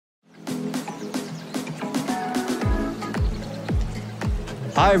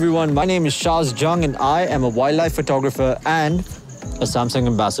Hi everyone, my name is Shaz Jung and I am a wildlife photographer and a Samsung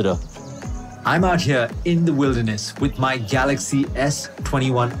ambassador. I'm out here in the wilderness with my Galaxy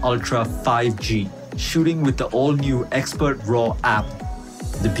S21 Ultra 5G, shooting with the all-new Expert RAW app.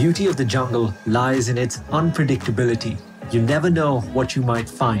 The beauty of the jungle lies in its unpredictability. You never know what you might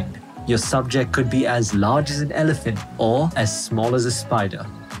find. Your subject could be as large as an elephant or as small as a spider.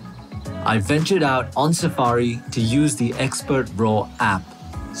 I ventured out on safari to use the Expert RAW app.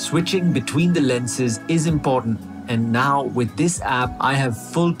 Switching between the lenses is important, and now with this app, I have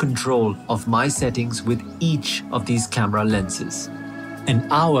full control of my settings with each of these camera lenses. An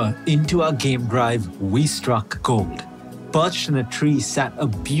hour into our game drive, we struck gold. Perched in a tree sat a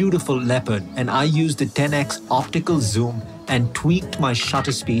beautiful leopard, and I used the 10x optical zoom and tweaked my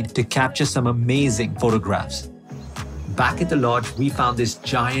shutter speed to capture some amazing photographs. Back at the lodge, we found this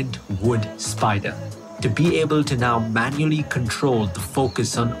giant wood spider. To be able to now manually control the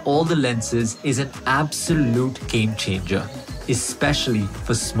focus on all the lenses is an absolute game changer, especially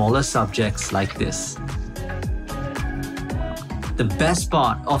for smaller subjects like this. The best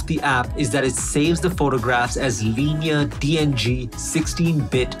part of the app is that it saves the photographs as linear DNG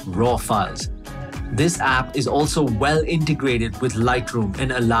 16-bit RAW files. This app is also well integrated with Lightroom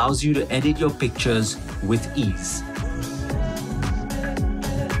and allows you to edit your pictures with ease.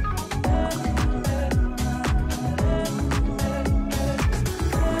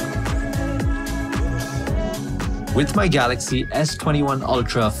 With my Galaxy S21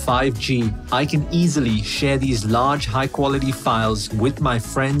 Ultra 5G, I can easily share these large, high-quality files with my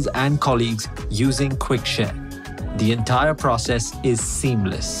friends and colleagues using QuickShare. The entire process is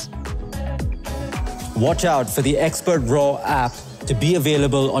seamless. Watch out for the Expert RAW app to be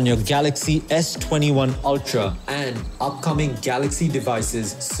available on your Galaxy S21 Ultra and upcoming Galaxy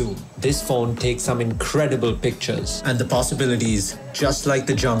devices soon. This phone takes some incredible pictures, and the possibilities, just like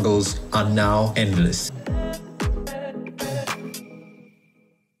the jungles, are now endless.